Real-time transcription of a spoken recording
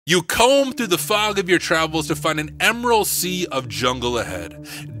You comb through the fog of your travels to find an emerald sea of jungle ahead.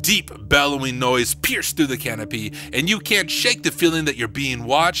 Deep, bellowing noise pierced through the canopy, and you can't shake the feeling that you're being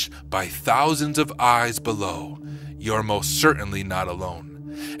watched by thousands of eyes below. You're most certainly not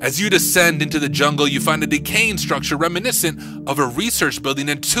alone. As you descend into the jungle, you find a decaying structure reminiscent of a research building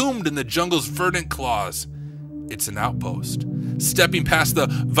entombed in the jungle's verdant claws. It's an outpost. Stepping past the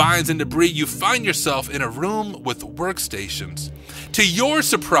vines and debris, you find yourself in a room with workstations. To your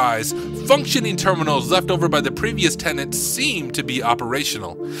surprise, functioning terminals left over by the previous tenant seem to be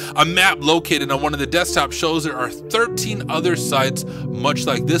operational. A map located on one of the desktops shows there are 13 other sites much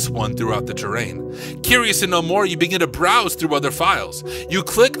like this one throughout the terrain. Curious to know more, you begin to browse through other files. You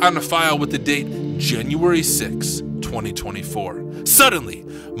click on a file with the date January 6, 2024. Suddenly,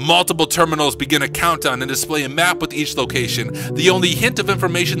 multiple terminals begin a countdown and display a map with each location. The only hint of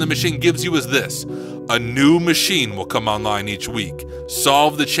information the machine gives you is this: a new machine will come online each week.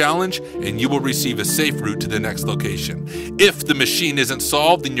 Solve the challenge and you will receive a safe route to the next location. If the machine isn't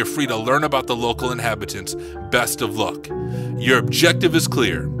solved, then you're free to learn about the local inhabitants. Best of luck. Your objective is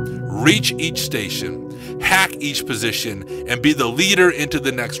clear. Reach each station, hack each position, and be the leader into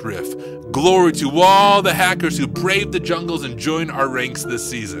the next rift. Glory to all the hackers who braved the jungles and joined our ranks this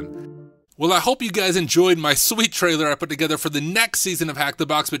season. Well, I hope you guys enjoyed my sweet trailer I put together for the next season of Hack the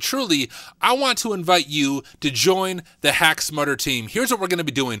Box, but truly, I want to invite you to join the Hack Smarter team. Here's what we're going to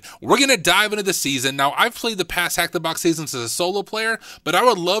be doing. We're going to dive into the season. Now, I've played the past Hack the Box seasons as a solo player, but I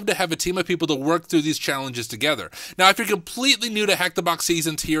would love to have a team of people to work through these challenges together. Now, if you're completely new to Hack the Box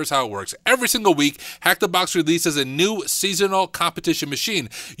seasons, here's how it works. Every single week, Hack the Box releases a new seasonal competition machine.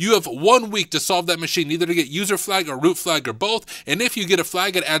 You have 1 week to solve that machine, either to get user flag or root flag or both, and if you get a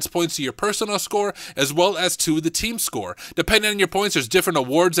flag, it adds points to your personal score as well as to the team score. Depending on your points, there's different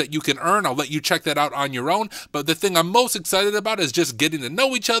awards that you can earn. I'll let you check that out on your own, but the thing I'm most excited about is just getting to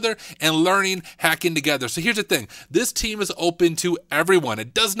know each other and learning hacking together. So here's the thing. This team is open to everyone.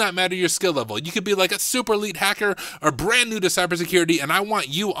 It does not matter your skill level. You could be like a super elite hacker or brand new to cybersecurity, and I want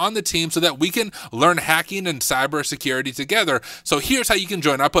you on the team so that we can learn hacking and cybersecurity together. So here's how you can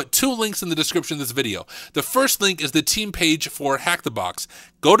join. I put 2 links in the description of this video. The first link is the team page for Hack the Box.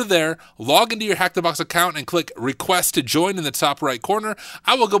 Go to there, log into your Hack the Box account, and click Request to Join in the top right corner.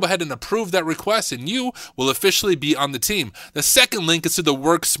 I will go ahead and approve that request, and you will officially be on the team. The second link is to the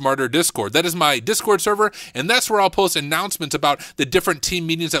Work Smarter Discord. That is my Discord server, and that's where I'll post announcements about the different team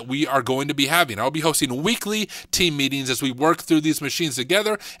meetings that we are going to be having. I'll be hosting weekly team meetings as we work through these machines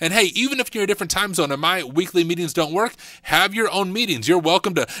together. And hey, even if you're in a different time zone and my weekly meetings don't work, have your own meetings. You're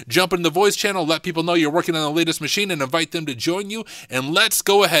welcome to jump in the voice channel, let people know you're working on the latest machine, and invite them to join you. And let's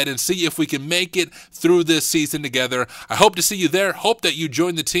go ahead and see if we can make it through this season together. I hope to see you there. Hope that you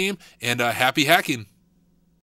join the team, and happy hacking.